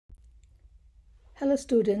Hello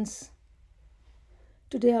students,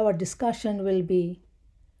 today our discussion will be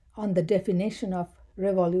on the definition of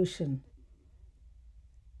revolution.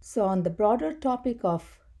 So on the broader topic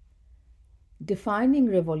of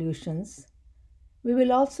defining revolutions, we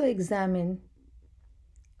will also examine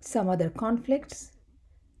some other conflicts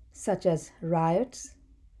such as riots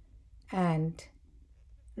and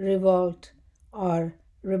revolt or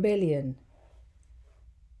rebellion.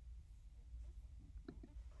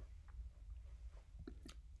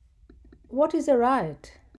 What is a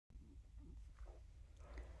riot?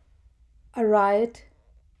 A riot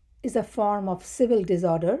is a form of civil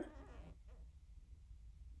disorder.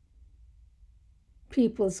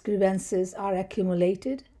 People's grievances are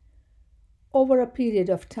accumulated over a period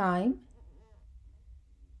of time.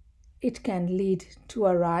 It can lead to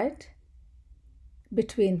a riot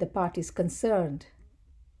between the parties concerned.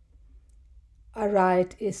 A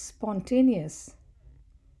riot is spontaneous.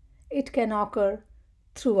 It can occur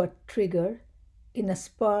through a trigger in a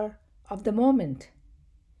spur of the moment.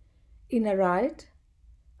 In a riot,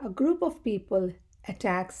 a group of people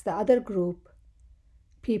attacks the other group,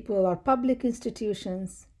 people or public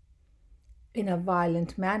institutions, in a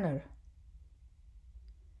violent manner.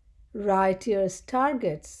 Rioters'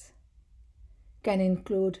 targets can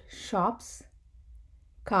include shops,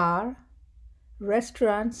 car,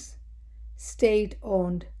 restaurants,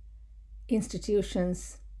 state-owned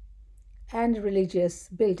institutions, and religious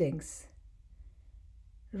buildings.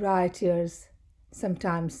 Rioters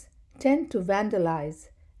sometimes tend to vandalize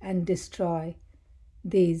and destroy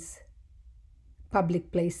these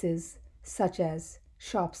public places such as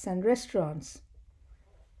shops and restaurants.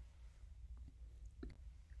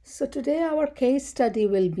 So today our case study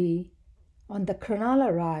will be on the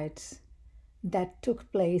Cronulla riots that took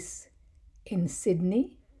place in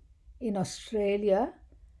Sydney, in Australia,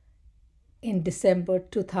 in December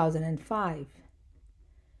 2005.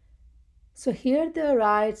 So here the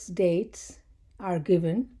riots dates are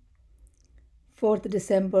given: 4th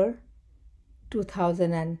December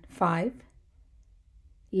 2005,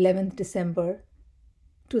 11th December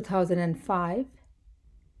 2005,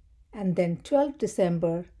 and then 12th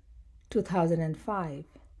December 2005.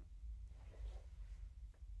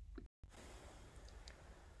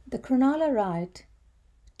 The Cronulla riot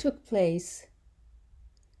took place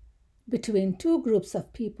between two groups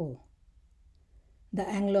of people, the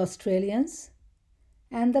Anglo-Australians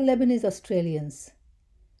and the Lebanese Australians,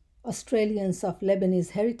 Australians of Lebanese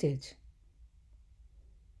heritage.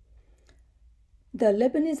 The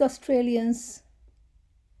Lebanese Australians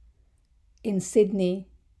in Sydney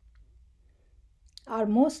are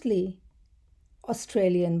mostly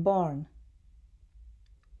Australian born.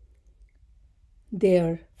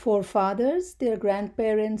 Their forefathers, their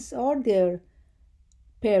grandparents, or their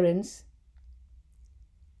parents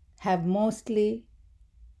have mostly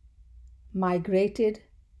migrated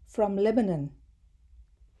from Lebanon.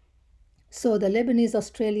 So the Lebanese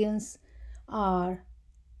Australians are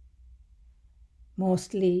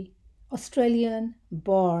mostly Australian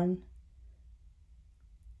born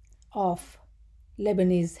of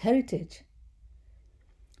Lebanese heritage.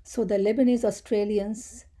 So the Lebanese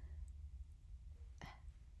Australians,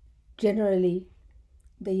 generally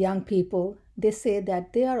the young people, they say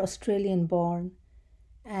that they are Australian born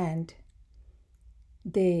and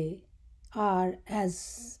they are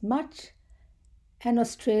as much an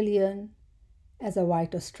Australian as a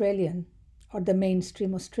white Australian or the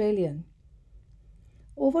mainstream Australian.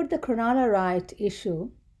 Over the Cronulla riot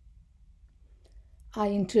issue, I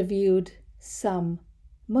interviewed some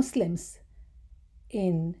Muslims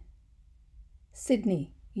in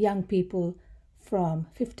Sydney, young people from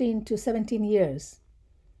 15 to 17 years.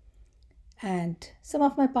 And some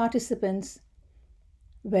of my participants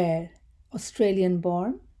were Australian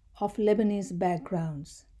born of Lebanese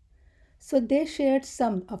backgrounds. So they shared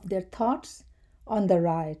some of their thoughts on the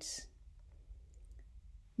riots.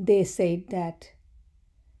 They said that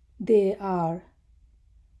they are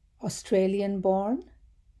Australian born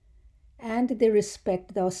and they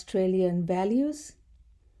respect the Australian values,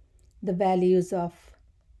 the values of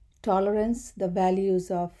tolerance, the values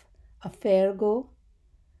of a fair go,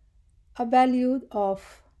 a value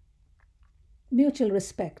of mutual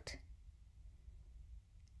respect.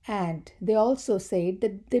 And they also said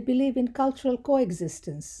that they believe in cultural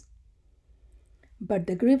coexistence. But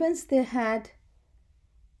the grievance they had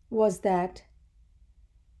was that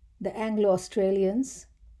the Anglo-Australians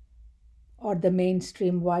or the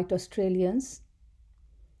mainstream white Australians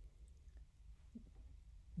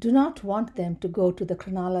do not want them to go to the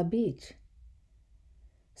Cronulla beach.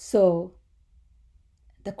 So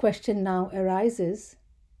the question now arises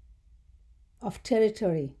of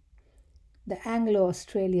territory. the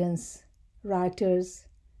Anglo-Australians, writers,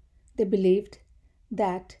 they believed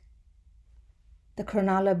that the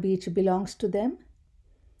Cronulla beach belongs to them.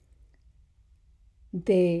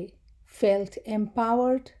 They felt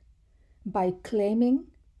empowered by claiming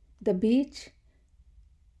the beach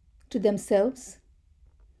to themselves.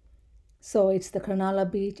 So it's the Cronulla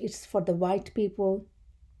beach, it's for the white people.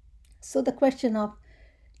 So the question of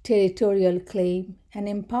territorial claim and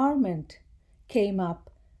empowerment came up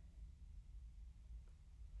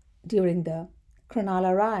during the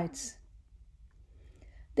Cronulla riots.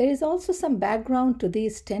 There is also some background to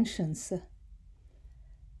these tensions.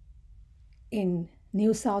 In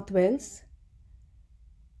New South Wales,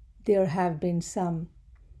 there have been some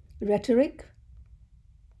rhetoric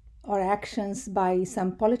or actions by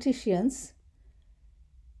some politicians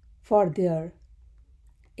for their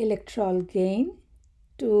electoral gain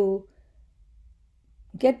to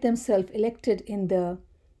get themselves elected in the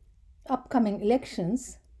upcoming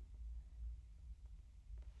elections.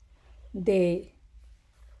 They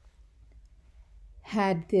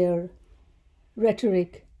had their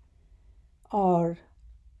rhetoric or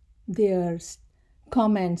their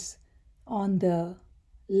comments on the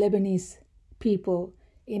Lebanese people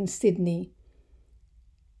in Sydney.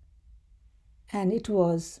 And it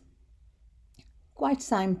was quite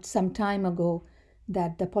some time ago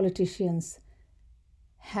that the politicians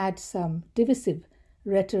had some divisive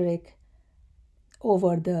rhetoric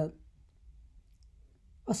over the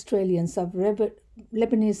Australians of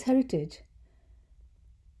Lebanese heritage.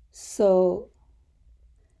 So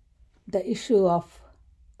the issue of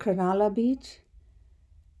Cronulla Beach,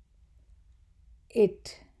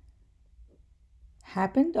 it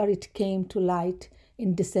happened or it came to light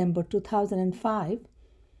in December 2005.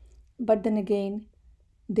 But then again,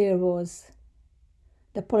 there was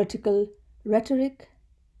the political rhetoric,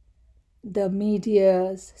 the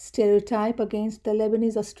media's stereotype against the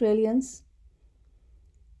Lebanese Australians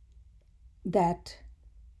that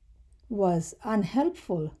was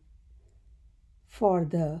unhelpful for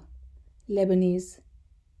the Lebanese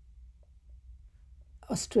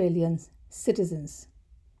Australian citizens.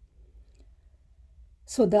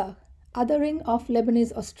 So the othering of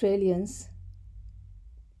Lebanese Australians,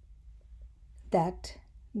 that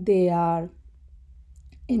they are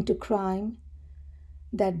into crime,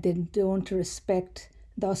 that they don't respect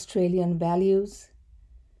the Australian values,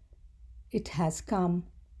 it has come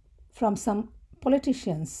from some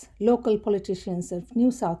politicians, local politicians of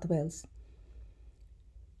New South Wales.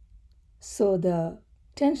 So the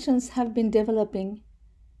tensions have been developing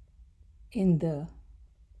in the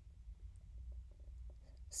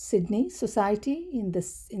Sydney society,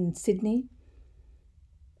 in Sydney,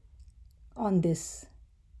 on this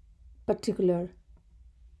particular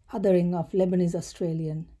othering of Lebanese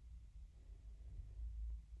Australian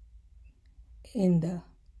in the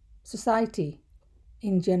society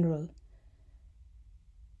in general.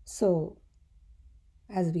 So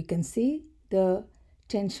as we can see, the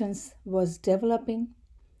tensions was developing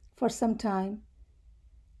for some time,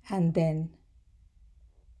 and then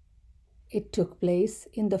it took place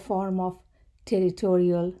in the form of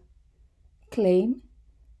territorial claim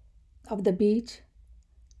of the beach,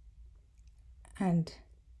 and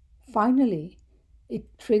finally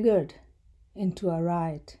it triggered into a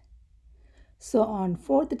riot. So on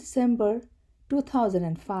 4th December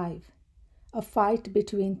 2005, a fight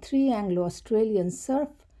between 3 Anglo-Australian surf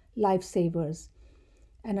lifesavers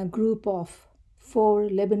and a group of 4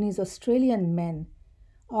 Lebanese Australian men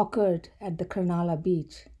occurred at the Cronulla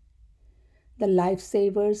beach. The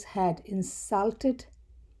lifesavers had insulted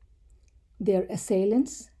their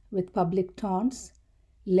assailants with public taunts.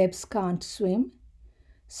 Lebs can't swim.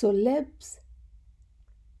 So Lebs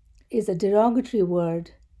is a derogatory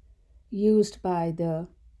word used by the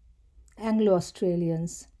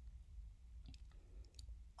Anglo-Australians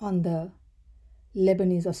on the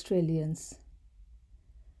Lebanese Australians.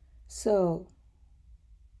 So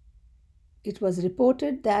it was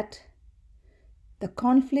reported that the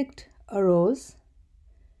conflict arose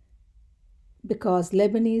because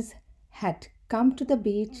Lebanese had come to the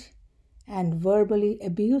beach and verbally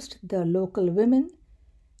abused the local women,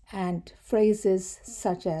 and phrases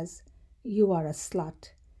such as, "You are a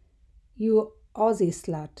slut," "You Aussie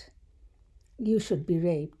slut," "You should be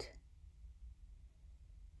raped."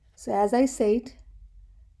 So as I said,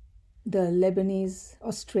 the Lebanese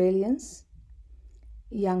Australians,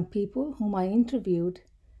 young people whom I interviewed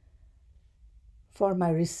for my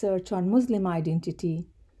research on Muslim identity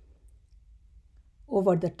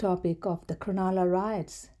over the topic of the Cronulla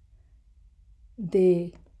riots,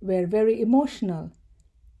 they were very emotional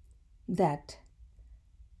that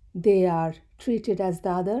they are treated as the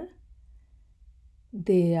other,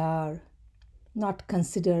 They are not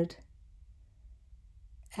considered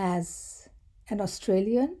as an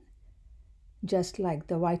Australian, just like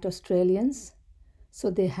the white Australians. So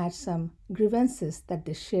they had some grievances that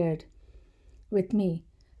they shared with me.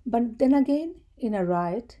 But then again, in a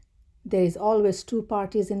riot, there is always two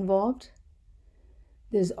parties involved.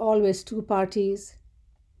 There's always two parties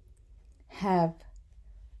have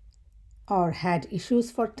or had issues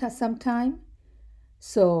for some time.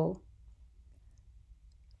 So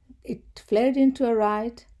it flared into a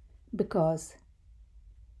riot because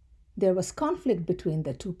there was conflict between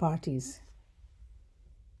the two parties.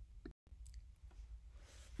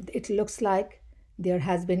 It looks like there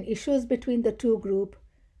has been issues between the two group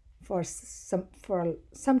for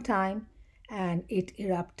some time, and it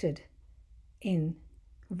erupted in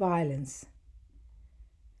violence.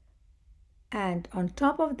 And on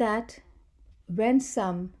top of that, when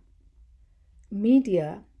some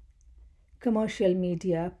media, commercial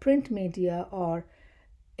media, print media, or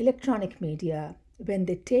electronic media, when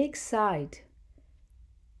they take side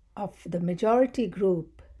of the majority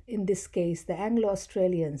group, in this case the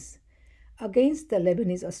Anglo-Australians, against the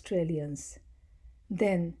Lebanese Australians,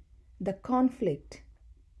 then the conflict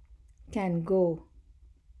can go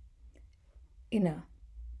in a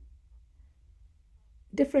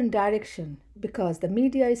different direction because the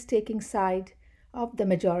media is taking side of the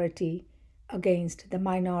majority against the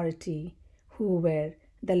minority who were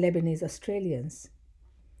the Lebanese Australians.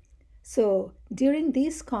 So during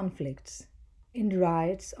these conflicts, in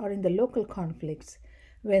riots or in the local conflicts,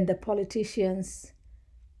 when the politicians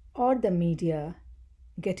or the media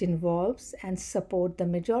get involved and support the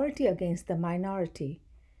majority against the minority,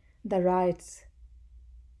 the riots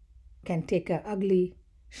can take an ugly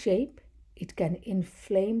shape. It can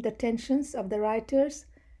inflame the tensions of the rioters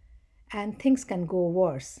and things can go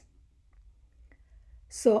worse.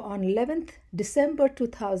 So on 11th December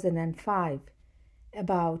 2005,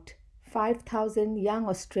 about 5,000 young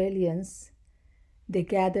Australians, they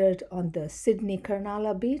gathered on the Sydney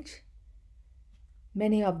Cronulla beach.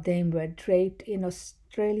 Many of them were draped in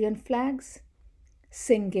Australian flags,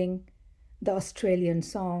 singing the Australian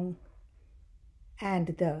song and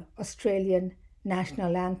the Australian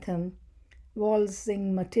national anthem,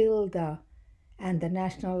 Waltzing Matilda, and the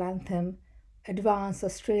national anthem, Advance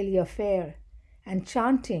Australia Fair, and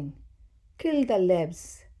chanting, Kill the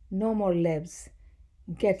Lebs, no more Lebs,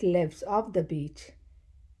 get Lebs off the beach,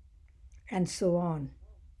 and so on.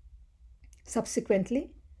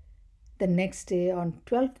 Subsequently, the next day on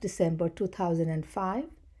 12th December 2005,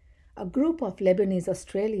 a group of Lebanese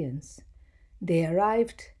Australians, they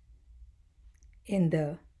arrived in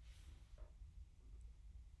the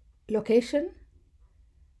location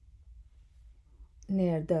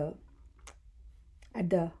at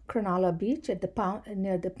the Cronulla beach at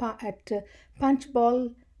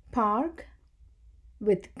Punchbowl Park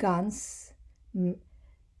with guns,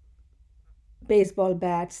 baseball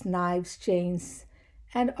bats, knives, chains,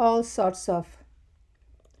 and all sorts of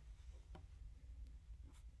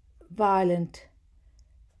violent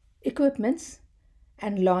equipments,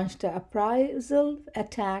 and launched a reprisal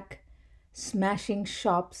attack, smashing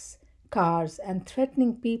shops, cars, and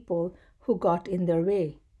threatening people who got in their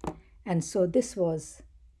way. And so this was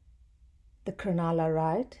the Cronulla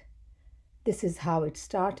riot. This is how it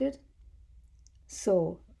started.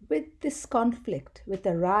 So with this conflict, with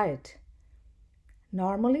a riot,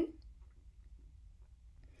 normally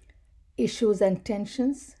issues and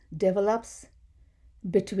tensions develops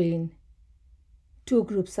between two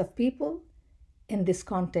groups of people. In this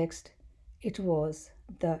context, it was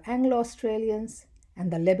the Anglo-Australians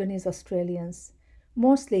and the Lebanese Australians,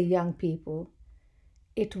 mostly young people.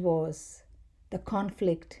 It was the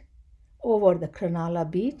conflict over the Cronulla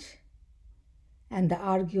beach, and the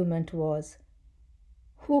argument was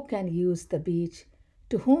who can use the beach,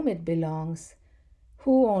 to whom it belongs,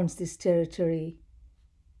 who owns this territory,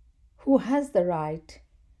 who has the right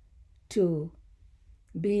to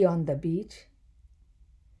be on the beach.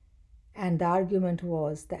 And the argument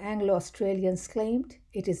was the Anglo-Australians claimed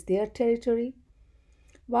it is their territory,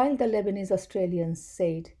 while the Lebanese Australians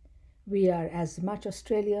said, we are as much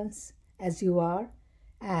Australians as you are,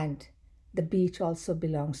 and the beach also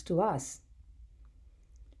belongs to us.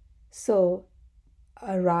 So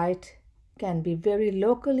a riot can be very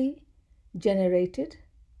locally generated,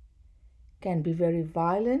 can be very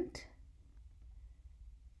violent,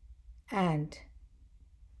 and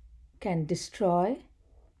can destroy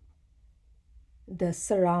the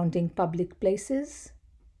surrounding public places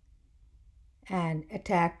and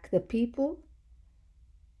attack the people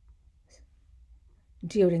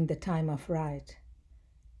during the time of riot.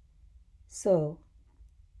 So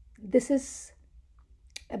this is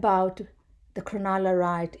about the Cronulla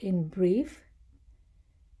riot in brief.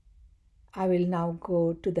 I will now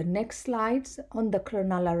go to the next slides on the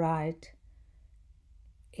Cronulla riot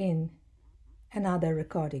in another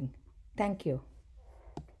recording. Thank you.